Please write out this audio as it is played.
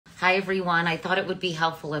Hi, everyone. I thought it would be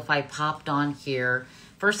helpful if I popped on here.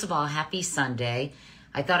 First of all, happy Sunday.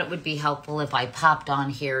 I thought it would be helpful if I popped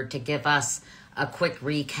on here to give us a quick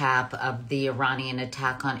recap of the Iranian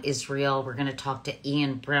attack on Israel. We're going to talk to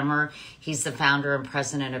Ian Bremmer. He's the founder and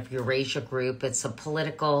president of Eurasia Group. It's a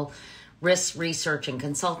political risk research and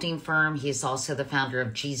consulting firm. He's also the founder of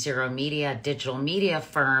G0 Media, a digital media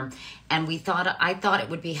firm. And I thought it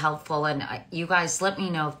would be helpful. And you guys, let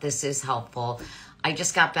me know if this is helpful. I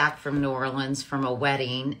just got back from New Orleans from a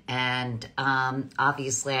wedding, and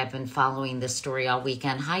obviously I've been following this story all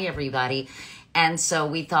weekend. Hi, everybody. And so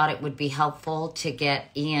we thought it would be helpful to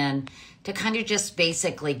get Ian to kind of just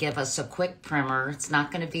basically give us a quick primer. It's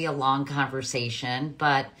not going to be a long conversation,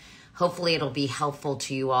 but hopefully it'll be helpful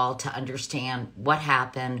to you all to understand what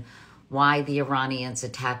happened, why the Iranians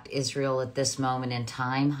attacked Israel at this moment in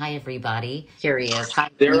time. Hi, everybody. Here he is.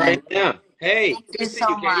 Hi, there Ian. I am. Hey, Thank good you to see so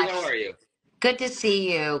you, Katie. much. How are you? Good to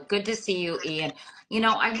see you. Good to see you, Ian. You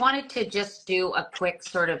know, I wanted to just do a quick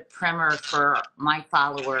sort of primer for my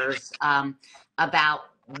followers about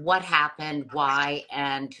what happened, why,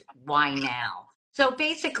 and why now. So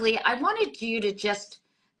basically, I wanted you to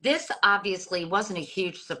this obviously wasn't a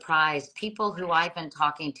huge surprise. People who I've been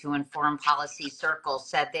talking to in foreign policy circles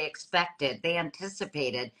said they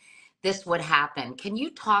anticipated this would happen. Can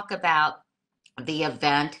you talk about the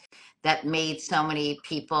event that made so many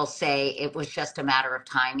people say it was just a matter of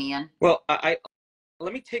time, Ian? Well,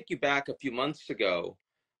 let me take you back a few months ago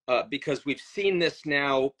because we've seen this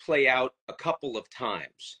now play out a couple of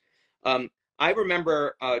times. I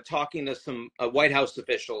remember talking to some White House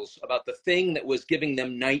officials about the thing that was giving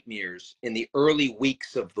them nightmares in the early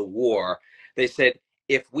weeks of the war. They said,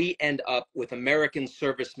 if we end up with American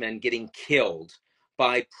servicemen getting killed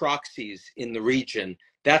by proxies in the region,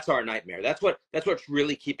 that's our nightmare. That's what's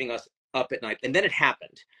really keeping us up at night. And then it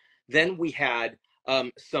happened. Then we had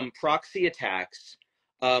some proxy attacks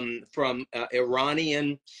from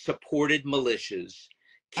Iranian-supported militias.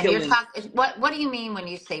 And you're talking, what do you mean when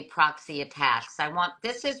you say proxy attacks?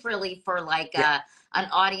 This is really for like an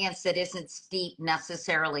audience that isn't steeped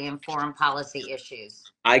necessarily in foreign policy issues.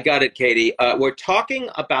 I got it, Katie. We're talking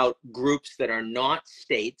about groups that are not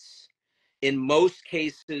states. In most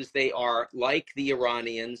cases, they are like the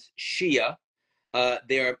Iranians, Shia.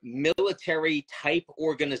 They're military type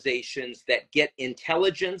organizations that get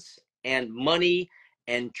intelligence and money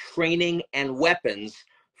and training and weapons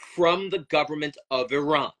from the government of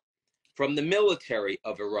Iran, from the military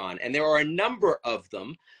of Iran. And there are a number of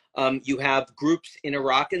them. You have groups in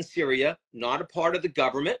Iraq and Syria, not a part of the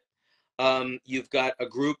government. You've got a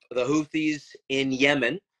group, the Houthis in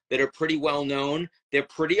Yemen, that are pretty well known. They're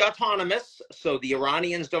pretty autonomous, so the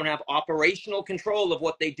Iranians don't have operational control of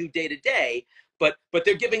what they do day to day, but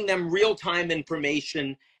they're giving them real-time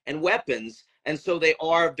information and weapons, and so they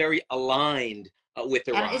are very aligned with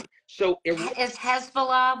Iran. Is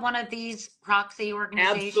Hezbollah one of these proxy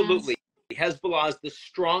organizations? Absolutely. Hezbollah is the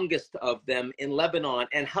strongest of them in Lebanon,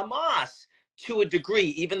 and Hamas, to a degree,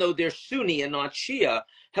 even though they're Sunni and not Shia,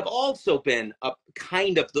 have also been a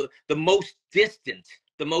kind of the most distant,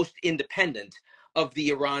 the most independent of the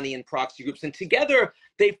Iranian proxy groups. And together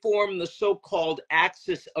they form the so-called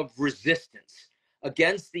axis of resistance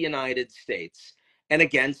against the United States and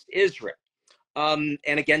against Israel. And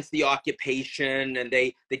against the occupation, and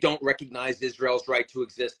they don't recognize Israel's right to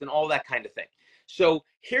exist and all that kind of thing. So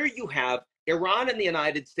here you have Iran and the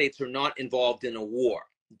United States are not involved in a war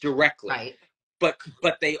directly, right, but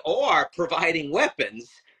they are providing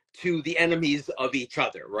weapons to the enemies of each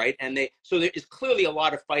other, right? And so there is clearly a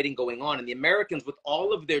lot of fighting going on, and the Americans, with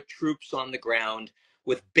all of their troops on the ground,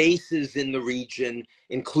 with bases in the region,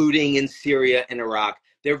 including in Syria and Iraq,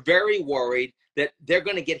 they're very worried that they're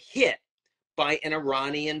going to get hit by an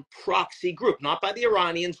Iranian proxy group, not by the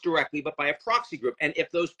Iranians directly, but by a proxy group. And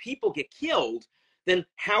if those people get killed, then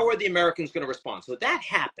how are the Americans going to respond? So that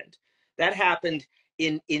happened. That happened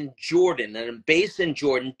in Jordan, and a base in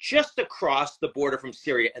Jordan, just across the border from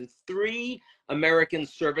Syria. And 3 American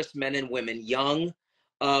servicemen and women, young,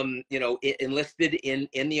 enlisted in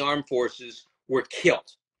the armed forces, were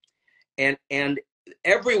killed. And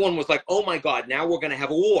everyone was like, oh my God, now we're going to have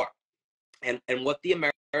a war. And what the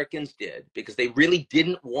Americans did, because they really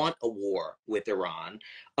didn't want a war with Iran,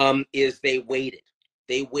 is they waited.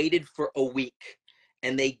 They waited for a week,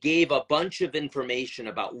 and they gave a bunch of information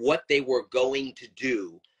about what they were going to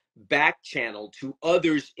do, back channel to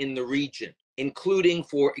others in the region, including,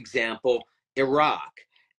 for example, Iraq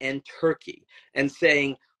and Turkey, and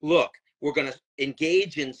saying, look, we're going to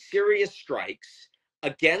engage in serious strikes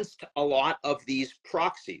against a lot of these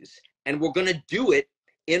proxies, and we're going to do it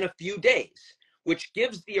in a few days. which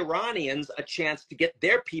gives the Iranians a chance to get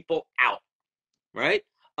their people out, right?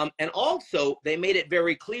 And also, they made it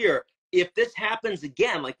very clear, if this happens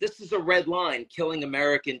again, like this is a red line, killing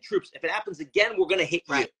American troops. If it happens again, we're going to hit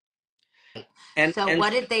you. So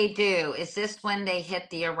what did they do? Is this when they hit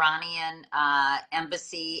the Iranian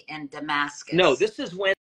embassy in Damascus? No, this is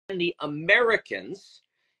when the Americans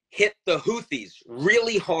hit the Houthis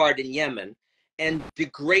really hard in Yemen and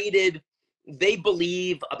degraded, they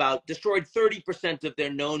believe, destroyed 30% of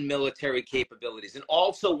their known military capabilities, and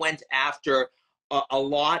also went after a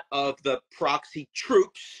lot of the proxy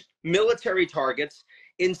troops, military targets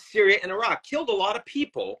in Syria and Iraq. Killed a lot of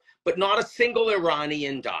people, but not a single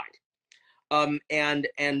Iranian died. And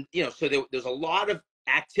so there's a lot of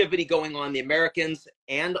activity going on. The Americans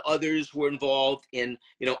and others were involved in,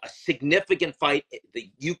 a significant fight.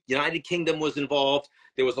 The United Kingdom was involved.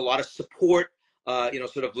 There was a lot of support,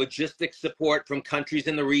 sort of logistic support from countries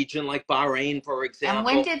in the region, like Bahrain, for example.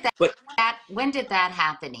 And when did that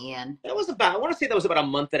happen, Ian? I want to say that was about a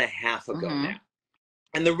month and a half ago now.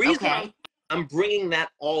 And the reason I'm bringing that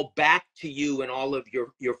all back to you and all of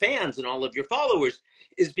your fans and all of your followers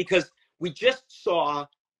is because we just saw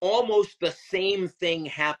almost the same thing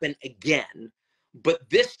happen again, but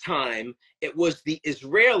this time it was the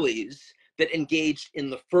Israelis that engaged in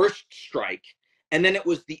the first strike, and then it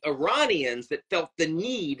was the Iranians that felt the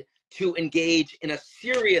need to engage in a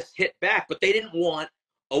serious hit back, but they didn't want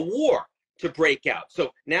a war to break out.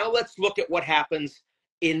 So now let's look at what happens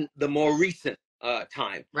in the more recent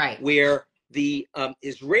time, where the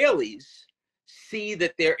Israelis see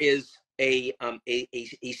that there is a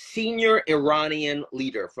senior Iranian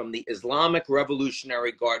leader from the Islamic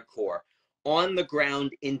Revolutionary Guard Corps on the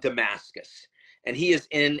ground in Damascus. And he is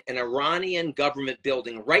in an Iranian government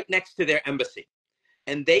building right next to their embassy.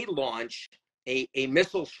 And they launch a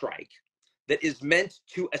missile strike that is meant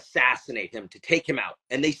to assassinate him, to take him out.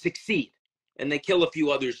 And they succeed. And they kill a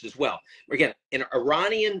few others as well. Again, an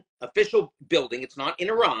Iranian official building. It's not in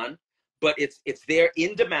Iran, but it's there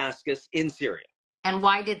in Damascus, in Syria. And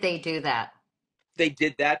why did they do that? They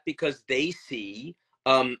did that because they see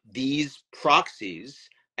these proxies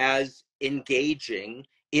as engaging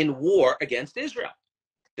in war against Israel.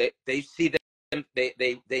 They see them.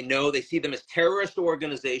 They see them as terrorist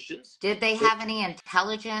organizations. Did they have any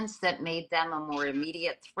intelligence that made them a more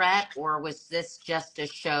immediate threat, or was this just a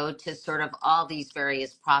show to sort of all these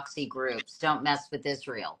various proxy groups? Don't mess with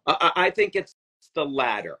Israel. I think it's the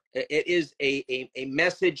latter. It is a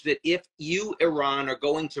message that if you, Iran, are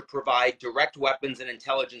going to provide direct weapons and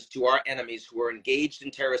intelligence to our enemies who are engaged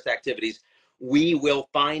in terrorist activities, we will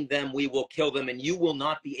find them, we will kill them, and you will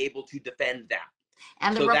not be able to defend them.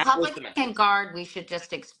 And the Republican Guard, we should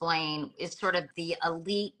just explain, is sort of the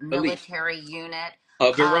elite military unit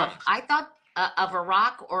of Iran. I thought of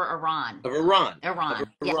Iraq or Iran? Of Iran. Iran.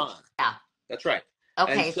 Yeah. That's right.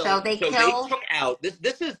 Okay, so they took out,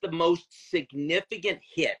 this is the most significant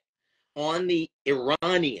hit on the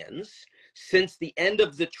Iranians since the end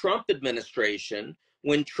of the Trump administration,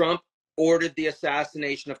 when Trump ordered the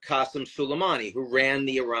assassination of Qasem Soleimani, who ran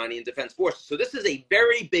the Iranian Defense Forces. So this is a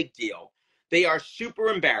very big deal. They are super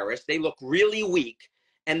embarrassed. They look really weak,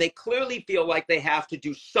 and they clearly feel like they have to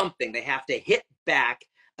do something. They have to hit back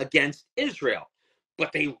against Israel.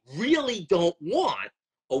 But they really don't want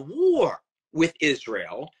a war with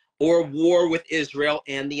Israel, or war with Israel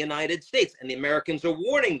and the United States. And the Americans are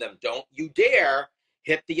warning them, don't you dare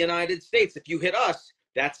hit the United States. If you hit us,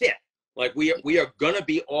 that's it. Like we are going to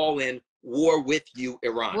be all in war with you,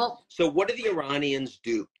 Iran. Well, so what do the Iranians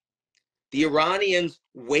do? The Iranians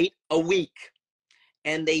wait a week,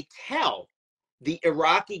 and they tell the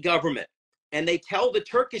Iraqi government and they tell the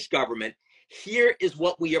Turkish government, here is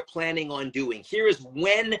what we are planning on doing. Here is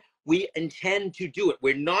when we intend to do it.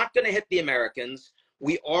 We're not going to hit the Americans.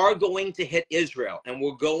 We are going to hit Israel, and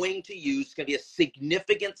we're going to use, it's going to be a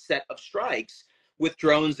significant set of strikes with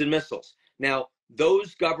drones and missiles. Now,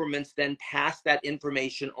 those governments then pass that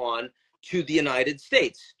information on to the United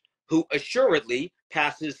States, who assuredly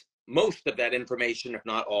passes most of that information, if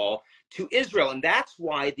not all, to Israel. And that's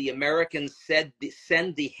why the Americans send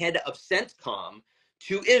the head of CENTCOM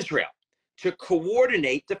to Israel to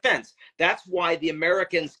coordinate defense. That's why the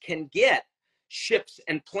Americans can get ships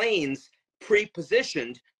and planes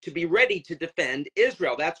pre-positioned to be ready to defend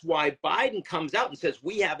Israel. That's why Biden comes out and says,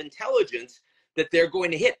 we have intelligence that they're going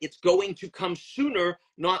to hit. It's going to come sooner,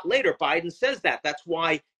 not later. Biden says that. That's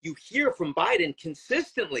why you hear from Biden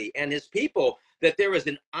consistently and his people that there is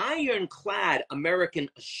an ironclad American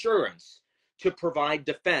assurance to provide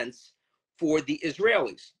defense for the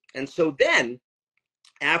Israelis. And so then,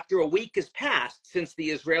 after a week has passed since the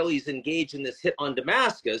Israelis engaged in this hit on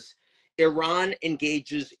Damascus, Iran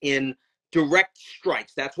engages in direct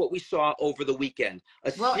strikes. That's what we saw over the weekend.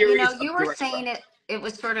 A Well, series of you were direct saying strikes. it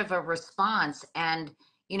was sort of a response, and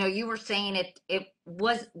you were saying it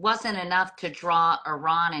wasn't enough to draw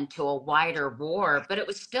Iran into a wider war, but it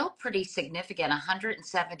was still pretty significant.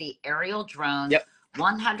 170 aerial drones, Yep.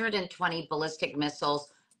 120 ballistic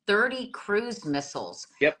missiles, 30 cruise missiles.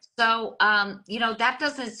 Yep. So, that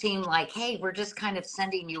doesn't seem like, hey, we're just kind of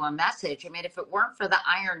sending you a message. I mean, if it weren't for the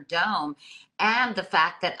Iron Dome and the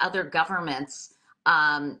fact that other governments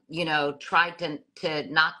tried to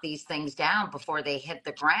knock these things down before they hit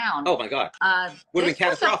the ground. Oh my God. Would have This been was a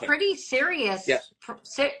catastrophic. pretty serious Yes.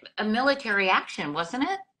 military action, wasn't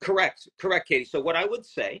it? Correct, Katie. So what I would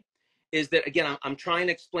say is that, again, I'm trying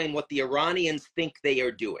to explain what the Iranians think they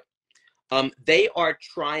are doing. They are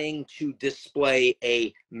trying to display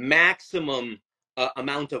a maximum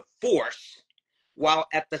amount of force, while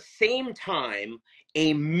at the same time,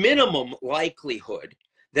 a minimum likelihood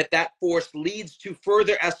that that force leads to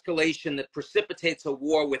further escalation that precipitates a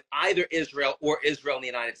war with either Israel or Israel and the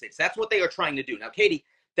United States. That's what they are trying to do. Now, Katie,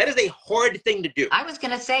 that is a hard thing to do. I was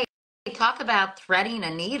going to say, talk about threading a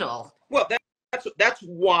needle. Well, that's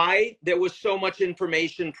why there was so much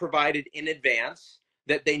information provided in advance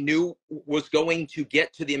that they knew was going to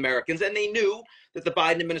get to the Americans, and they knew that the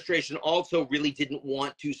Biden administration also really didn't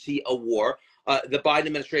want to see a war. The Biden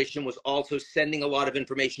administration was also sending a lot of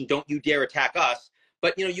information. Don't you dare attack us.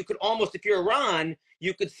 But, you could almost, if you're Iran,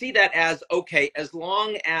 you could see that as, okay, as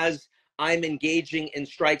long as I'm engaging in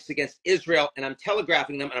strikes against Israel and I'm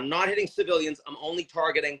telegraphing them and I'm not hitting civilians, I'm only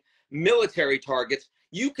targeting military targets,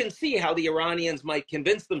 you can see how the Iranians might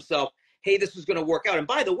convince themselves, hey, this is going to work out. And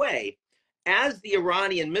by the way, as the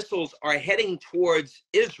Iranian missiles are heading towards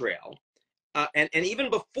Israel, and even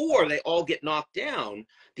before they all get knocked down,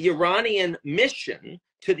 the Iranian mission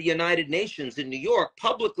to the United Nations in New York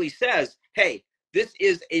publicly says, hey, this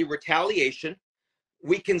is a retaliation.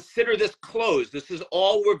 We consider this closed. This is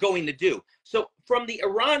all we're going to do. So from the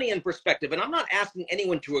Iranian perspective, and I'm not asking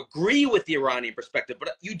anyone to agree with the Iranian perspective, but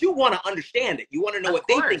you do want to understand it. You want to know what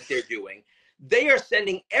they think they're doing. They are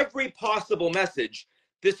sending every possible message.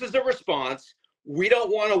 This is a response. We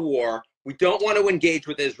don't want a war. We don't want to engage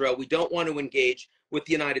with Israel. We don't want to engage with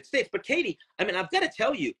the United States. But Katie, I mean, I've got to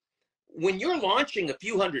tell you, when you're launching a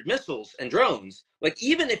few hundred missiles and drones, like,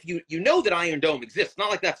 even if you know that Iron Dome exists, not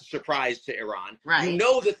like that's a surprise to Iran. Right. You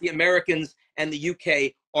know that the Americans and the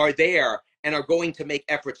UK are there and are going to make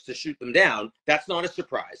efforts to shoot them down. That's not a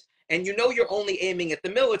surprise. And you're only aiming at the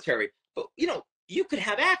military. But, you could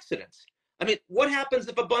have accidents. I mean, what happens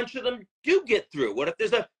if a bunch of them do get through? What if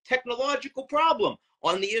there's a technological problem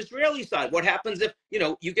on the Israeli side? What happens if,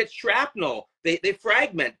 you get shrapnel, they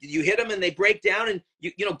fragment, you hit them and they break down and,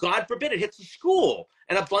 God forbid, it hits a school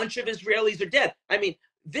and a bunch of Israelis are dead. I mean,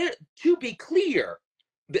 to be clear,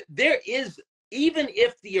 there is, even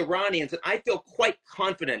if the Iranians, and I feel quite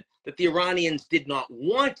confident that the Iranians did not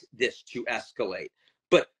want this to escalate,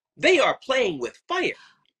 but they are playing with fire.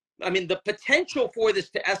 I mean, the potential for this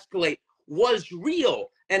to escalate was real.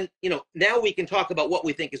 And, now we can talk about what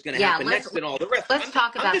we think is going to happen next and all the rest. Let's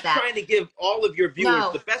talk about that. I'm just trying to give all of your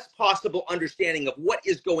viewers the best possible understanding of what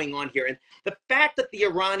is going on here. And the fact that the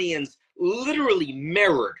Iranians literally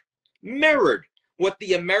mirrored what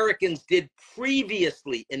the Americans did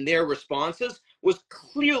previously in their responses was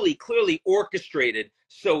clearly orchestrated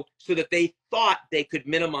so that they thought they could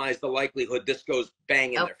minimize the likelihood this goes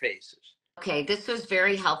bang in their faces. Okay, this was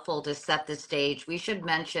very helpful to set the stage. We should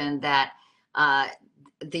mention that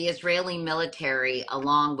the Israeli military,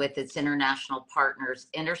 along with its international partners,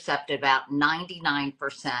 intercepted about 99%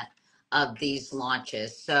 of these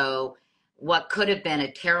launches. So what could have been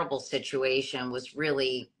a terrible situation was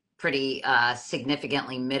really pretty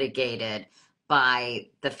significantly mitigated by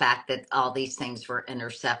the fact that all these things were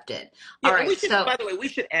intercepted. Yeah, all right. By the way, we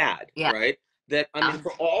should add, right, that, I mean,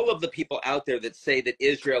 for all of the people out there that say that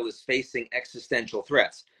Israel is facing existential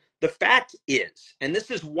threats, the fact is, and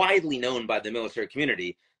this is widely known by the military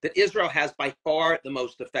community, that Israel has by far the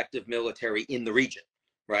most effective military in the region,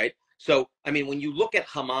 right? So, I mean, when you look at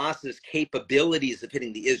Hamas's capabilities of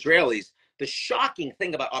hitting the Israelis, the shocking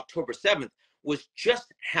thing about October 7th was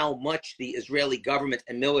just how much the Israeli government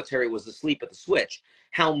and military was asleep at the switch,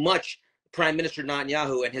 how much Prime Minister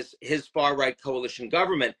Netanyahu and his far-right coalition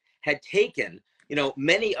government had taken,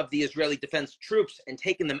 many of the Israeli defense troops and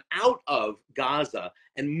taken them out of Gaza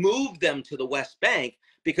and moved them to the West Bank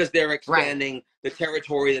because they're expanding the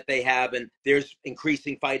territory that they have, and there's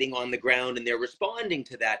increasing fighting on the ground, and they're responding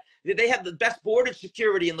to that. They have the best border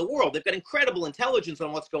security in the world. They've got incredible intelligence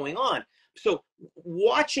on what's going on. So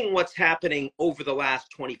watching what's happening over the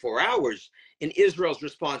last 24 hours in Israel's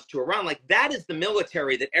response to Iran. Like, that is the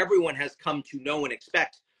military that everyone has come to know and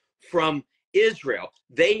expect from Israel.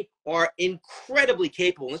 They are incredibly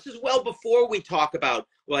capable. And this is well before we talk about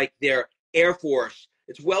like their Air Force.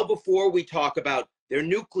 It's well before we talk about their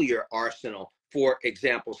nuclear arsenal, for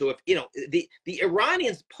example. So if, you know, the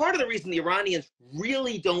Iranians, part of the reason the Iranians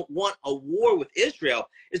really don't want a war with Israel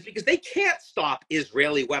is because they can't stop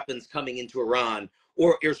Israeli weapons coming into Iran,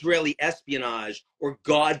 or Israeli espionage, or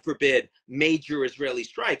God forbid, major Israeli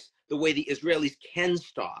strikes, the way the Israelis can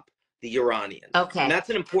stop the Iranians. Okay. And that's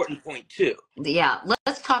an important point too. Yeah,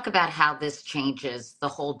 let's talk about how this changes the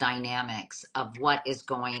whole dynamics of what is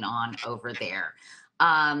going on over there.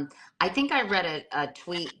 Um, I think I read a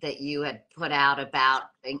tweet that you had put out about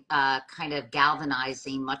kind of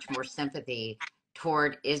galvanizing much more sympathy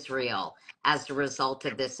toward Israel as a result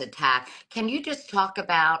of this attack. Can you just talk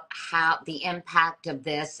about how the impact of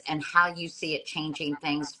this and how you see it changing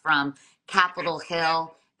things from Capitol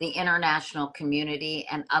Hill, the international community,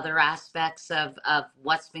 and other aspects of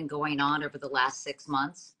what's been going on over the last 6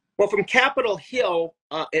 months? Well, from Capitol Hill,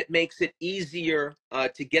 it makes it easier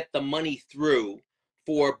to get the money through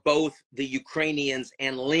for both the Ukrainians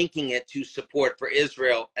and linking it to support for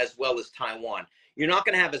Israel as well as Taiwan. You're not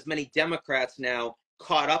going to have as many Democrats now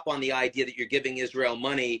caught up on the idea that you're giving Israel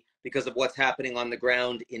money because of what's happening on the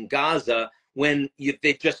ground in Gaza when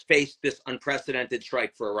they just faced this unprecedented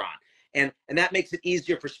strike for Iran. And that makes it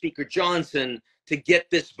easier for Speaker Johnson to get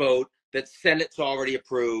this vote that Senate's already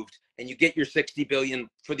approved, and you get your $60 billion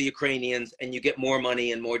for the Ukrainians, and you get more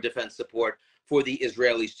money and more defense support for the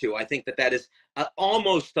Israelis too. I think that is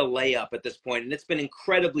almost a layup at this point, and it's been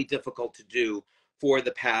incredibly difficult to do for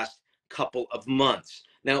the past couple of months.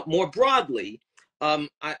 Now, more broadly,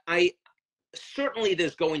 I certainly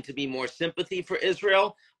there's going to be more sympathy for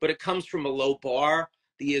Israel, but it comes from a low bar.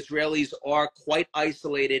 The Israelis are quite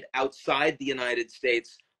isolated outside the United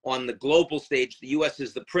States on the global stage. The U.S.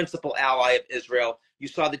 is the principal ally of Israel. You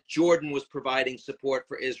saw that Jordan was providing support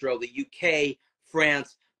for Israel, the UK,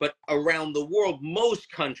 France, but around the world,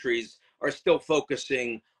 most countries are still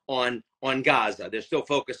focusing on Gaza. They're still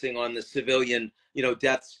focusing on the civilian,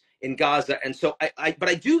 deaths in Gaza. And so but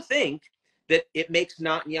I do think that it makes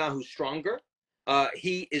Netanyahu stronger.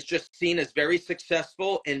 He is just seen as very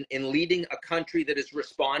successful in leading a country that is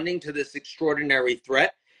responding to this extraordinary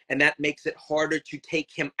threat, and that makes it harder to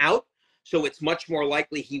take him out. So it's much more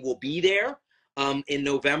likely he will be there in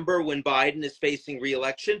November when Biden is facing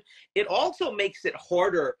re-election. It also makes it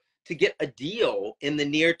harder to get a deal in the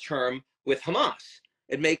near term with Hamas.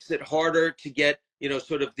 It makes it harder to get,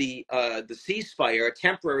 sort of the ceasefire, a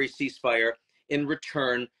temporary ceasefire, in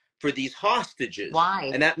return for these hostages.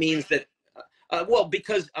 Why? And that means that, well,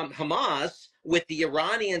 because Hamas, with the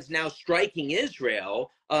Iranians now striking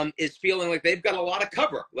Israel, is feeling like they've got a lot of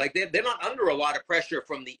cover. Like they're not under a lot of pressure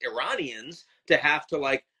from the Iranians to have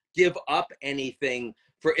to give up anything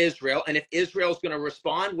for Israel. And if Israel's going to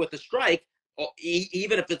respond with a strike,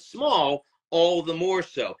 even if it's small, all the more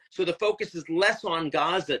so. So the focus is less on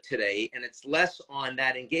Gaza today, and it's less on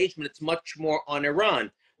that engagement. It's much more on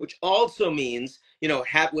Iran, which also means,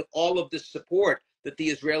 with all of this support that the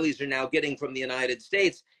Israelis are now getting from the United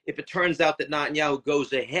States, if it turns out that Netanyahu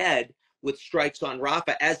goes ahead with strikes on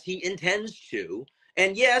Rafah, as he intends to,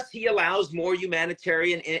 and yes, he allows more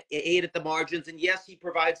humanitarian aid at the margins, and yes, he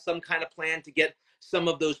provides some kind of plan to get some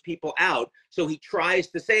of those people out. So he tries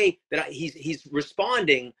to say that he's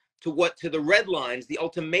responding to the red lines, the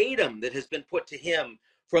ultimatum that has been put to him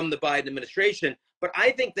from the Biden administration. But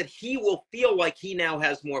I think that he will feel like he now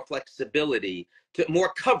has more flexibility,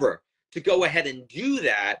 more cover to go ahead and do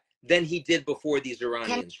that than he did before these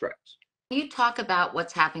Iranian strikes. Can you talk about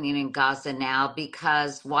what's happening in Gaza now?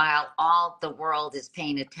 Because while all the world is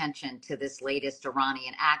paying attention to this latest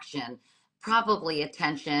Iranian action, probably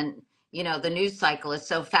attention, the news cycle is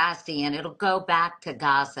so fast, Ian, it'll go back to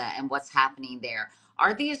Gaza and what's happening there.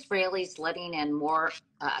 Are the Israelis letting in more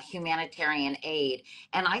humanitarian aid?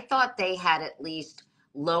 And I thought they had at least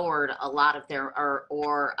lowered a lot of their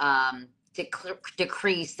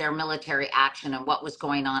decrease their military action and what was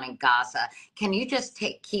going on in Gaza. Can you just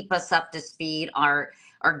keep us up to speed or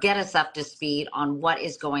get us up to speed on what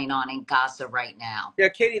is going on in Gaza right now? Yeah,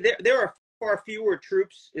 Katie, there are far fewer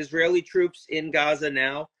Israeli troops in Gaza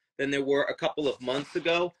now than there were a couple of months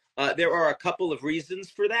ago. There are a couple of reasons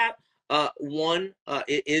for that. One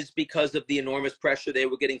is because of the enormous pressure they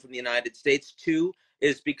were getting from the United States. Two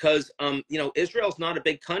is because, Israel's not a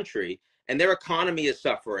big country, and their economy is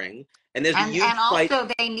suffering. And there's a huge fight. And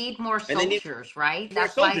also they need more soldiers, right?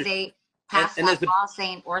 That's why they passed and that there's a law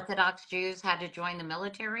saying Orthodox Jews had to join the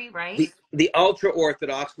military, right? the ultra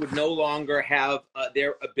orthodox would no longer have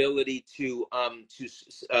their ability to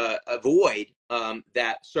avoid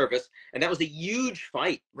that service, and that was a huge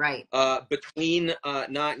fight Right. between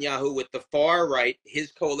Netanyahu with the far right,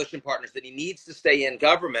 his coalition partners, that he needs to stay in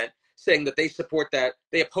government, saying that they support that,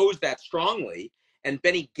 they oppose that strongly, and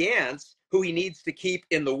Benny Gantz, who he needs to keep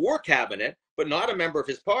in the war cabinet, but not a member of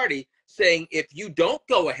his party, saying if you don't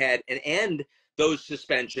go ahead and end those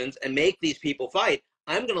suspensions and make these people fight,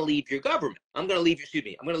 I'm going to leave your government. I'm going to leave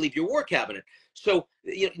I'm going to leave your war cabinet. So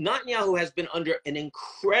Netanyahu has been under an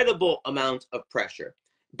incredible amount of pressure,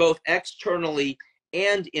 both externally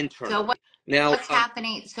and internally. So Now, what's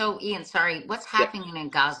happening? So Ian, sorry, what's yeah, happening in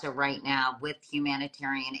Gaza right now with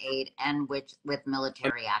humanitarian aid and with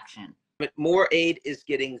military action? but more aid is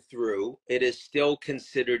getting through. It is still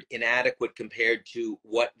considered inadequate compared to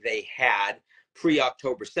what they had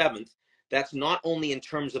pre-October 7th. That's not only in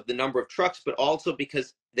terms of the number of trucks, but also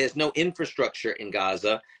because there's no infrastructure in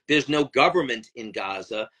Gaza. There's no government in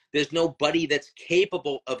Gaza. There's nobody that's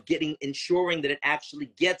capable of ensuring that it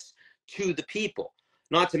actually gets to the people.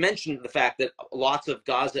 Not to mention the fact that lots of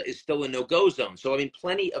Gaza is still a no-go zone. So, I mean,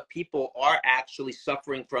 plenty of people are actually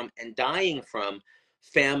suffering from and dying from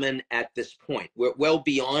famine at this point. We're well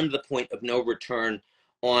beyond the point of no return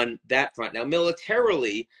on that front. Now,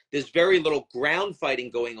 militarily, there's very little ground fighting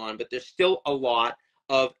going on, but there's still a lot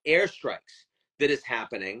of airstrikes that is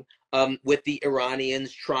happening with the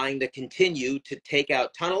Iranians trying to continue to take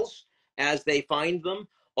out tunnels as they find them,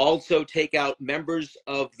 also take out members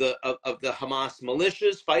of the Hamas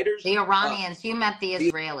militias, fighters. The Iranians, you meant the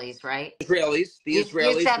Israelis, right? The You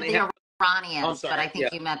Israelis, said and they have, the I'm Iranians, but I sorry, think yeah,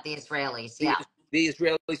 you meant the Israelis. the, Yeah. the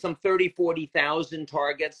Israelis, some 30, 40,000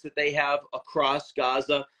 targets that they have across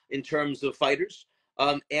Gaza in terms of fighters.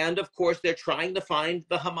 And of course, they're trying to find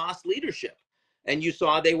the Hamas leadership. And you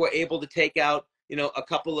saw they were able to take out, a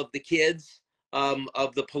couple of the kids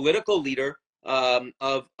of the political leader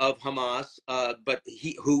of Hamas, but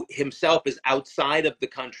who himself is outside of the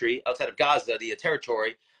country, outside of Gaza, the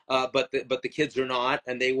territory, but the kids are not,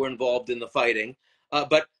 and they were involved in the fighting.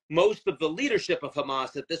 But most of the leadership of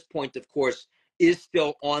Hamas at this point, of course, is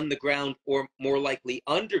still on the ground or more likely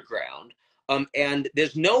underground. And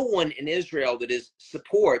there's no one in Israel that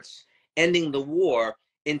supports ending the war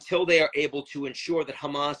until they are able to ensure that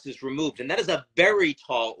Hamas is removed. And that is a very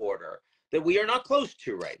tall order that we are not close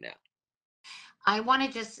to right now. I want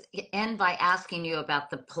to just end by asking you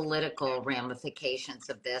about the political ramifications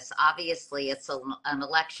of this. Obviously, it's an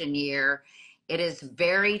election year. It is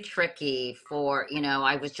very tricky for,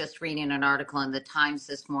 I was just reading an article in the Times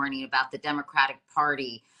this morning about the Democratic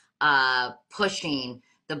Party pushing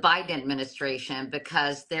the Biden administration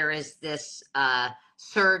because there is this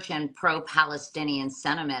surge in pro-Palestinian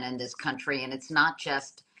sentiment in this country, and it's not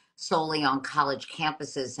just solely on college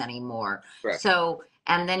campuses anymore. Correct. So,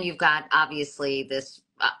 and then you've got obviously this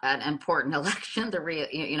an important election, the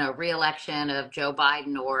re-election of Joe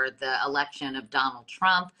Biden or the election of Donald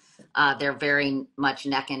Trump. They're very much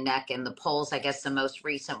neck and neck in the polls. I guess the most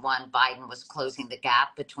recent one, Biden was closing the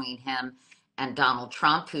gap between him and Donald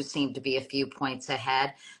Trump, who seemed to be a few points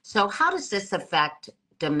ahead. So how does this affect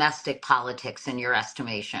domestic politics in your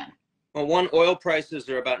estimation? Well, oil prices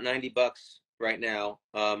are about $90 right now,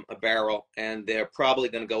 a barrel, and they're probably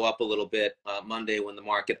going to go up a little bit Monday when the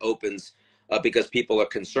market opens because people are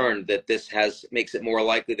concerned that this makes it more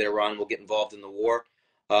likely that Iran will get involved in the war.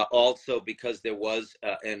 Also, because there was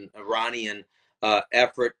an Iranian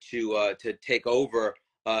effort to take over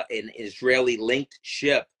an Israeli-linked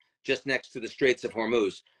ship just next to the Straits of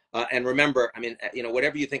Hormuz. And remember, I mean,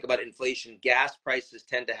 whatever you think about inflation, gas prices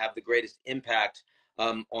tend to have the greatest impact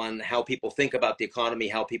on how people think about the economy,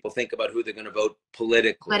 how people think about who they're going to vote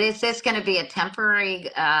politically. But is this going to be a temporary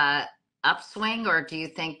upswing, or do you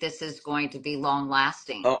think this is going to be long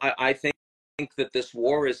lasting? Oh, I think that this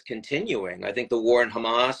war is continuing. I think the war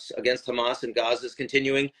against Hamas in Gaza is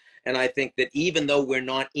continuing. And I think that even though we're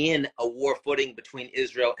not in a war footing between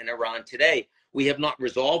Israel and Iran today, we have not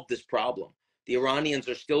resolved this problem. The Iranians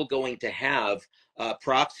are still going to have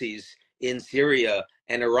proxies in Syria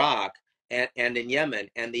and Iraq and in Yemen,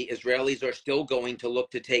 and the Israelis are still going to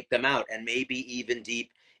look to take them out, and maybe even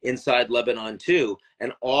deep inside Lebanon too.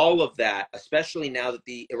 And all of that, especially now that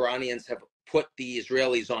the Iranians have put the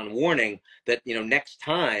Israelis on warning that, next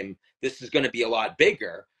time this is going to be a lot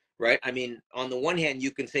bigger, right? I mean, on the one hand,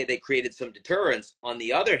 you can say they created some deterrence. On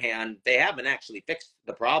the other hand, they haven't actually fixed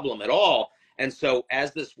the problem at all. And so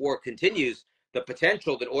as this war continues, the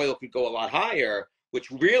potential that oil could go a lot higher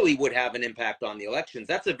which really would have an impact on the elections,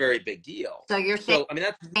 that's a very big deal. So you're saying So, I mean,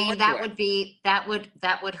 that's one that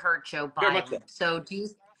way, would hurt Joe very much Biden. so. So do you,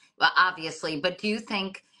 well, obviously, but do you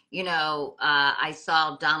think, I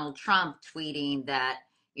saw Donald Trump tweeting that,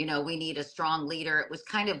 we need a strong leader. It was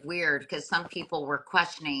kind of weird because some people were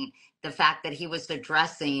questioning the fact that he was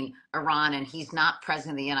addressing Iran and he's not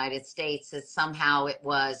president of the United States, that somehow it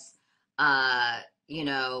was, uh,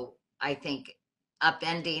 I think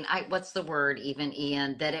upending, what's the word even,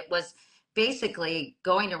 Ian, that it was basically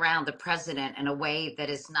going around the president in a way that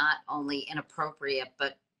is not only inappropriate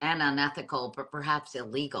but and unethical, but perhaps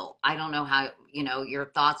illegal. I don't know how, your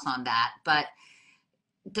thoughts on that, but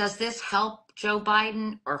does this help Joe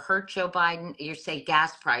Biden or hurt Joe Biden? You say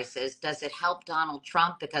gas prices. Does it help Donald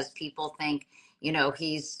Trump because people think,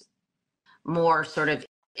 he's more sort of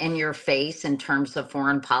in your face in terms of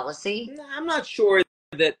foreign policy? I'm not sure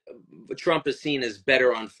that Trump is seen as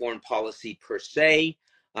better on foreign policy per se.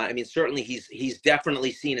 I mean, certainly he's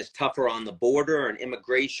definitely seen as tougher on the border, and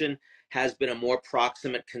immigration has been a more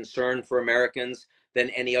proximate concern for Americans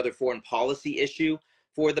than any other foreign policy issue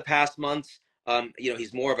for the past months.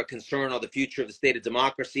 He's more of a concern on the future of the state of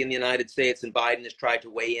democracy in the United States, and Biden has tried to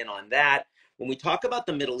weigh in on that. When we talk about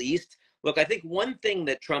the Middle East, look, I think one thing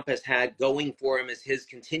that Trump has had going for him is his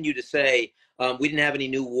continue to say, we didn't have any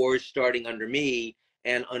new wars starting under me,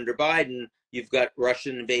 and under Biden, you've got Russia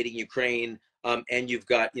invading Ukraine, and you've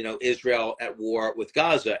got Israel at war with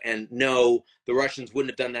Gaza. And no, the Russians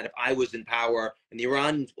wouldn't have done that if I was in power, and the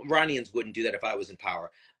Iranians wouldn't do that if I was in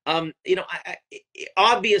power.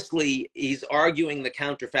 Obviously, he's arguing the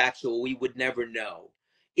counterfactual. We would never know.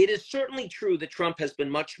 It is certainly true that Trump has been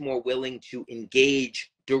much more willing to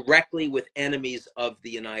engage directly with enemies of the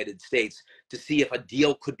United States to see if a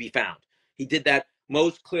deal could be found. He did that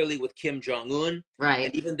most clearly with Kim Jong-un. Right.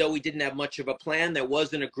 And even though we didn't have much of a plan, there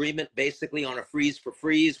was an agreement basically on a freeze for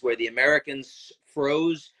freeze where the Americans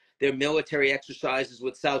froze their military exercises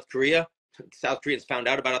with South Korea. South Koreans found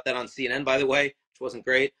out about that on CNN, by the way, which wasn't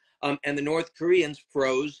great. And the North Koreans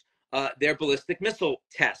froze their ballistic missile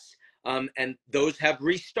tests. And those have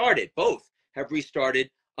restarted. Both have restarted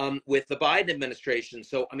with the Biden administration.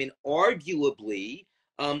 So, I mean, arguably,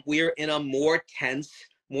 we are in a more tense,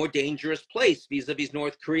 more dangerous place vis-a-vis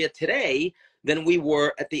North Korea today than we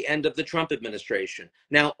were at the end of the Trump administration.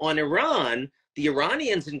 Now, on Iran, the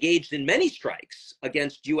Iranians engaged in many strikes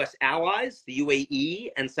against U.S. allies, the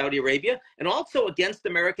UAE and Saudi Arabia, and also against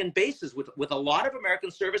American bases with a lot of American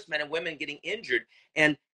servicemen and women getting injured.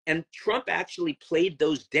 And Trump actually played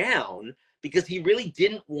those down because he really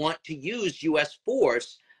didn't want to use U.S.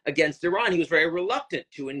 force against Iran. He was very reluctant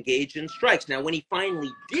to engage in strikes. Now, when he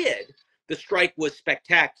finally did, the strike was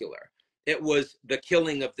spectacular. It was the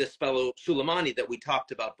killing of this fellow Soleimani that we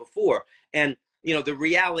talked about before. And, the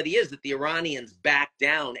reality is that the Iranians backed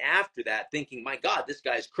down after that, thinking, my God, this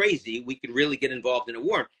guy's crazy. We could really get involved in a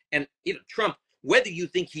war. And, Trump, whether you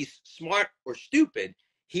think he's smart or stupid,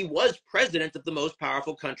 he was president of the most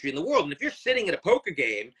powerful country in the world. And if you're sitting at a poker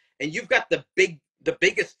game and you've got the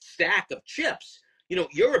biggest stack of chips,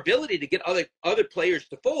 your ability to get other players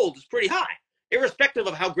to fold is pretty high, irrespective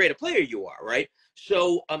of how great a player you are, right?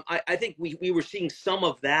 So I think we were seeing some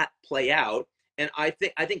of that play out. And I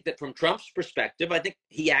think that from Trump's perspective, I think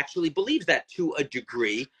he actually believes that to a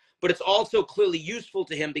degree, but it's also clearly useful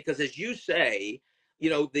to him because, as you say,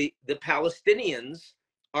 the Palestinians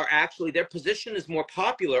are actually, their position is more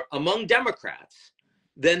popular among Democrats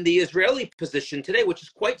than the Israeli position today, which is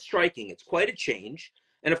quite striking. It's quite a change.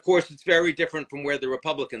 And of course, it's very different from where the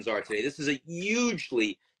Republicans are today. This is a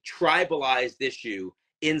hugely tribalized issue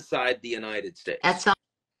inside the United States. At some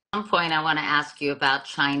point, I want to ask you about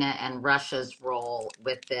China and Russia's role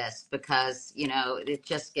with this because, it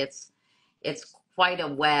just it's quite a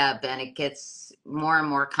web and it gets more and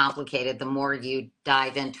more complicated the more you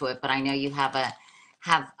dive into it. But I know you have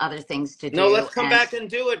other things to do. No, let's come back and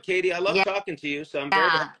do it, Katie. I love talking to you, so I'm very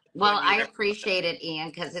happy. Well, I appreciate it, Ian,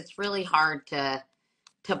 because it's really hard to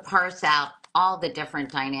parse out all the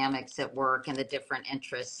different dynamics at work and the different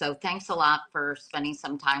interests. So thanks a lot for spending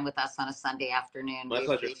some time with us on a Sunday afternoon. My We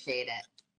pleasure. appreciate it.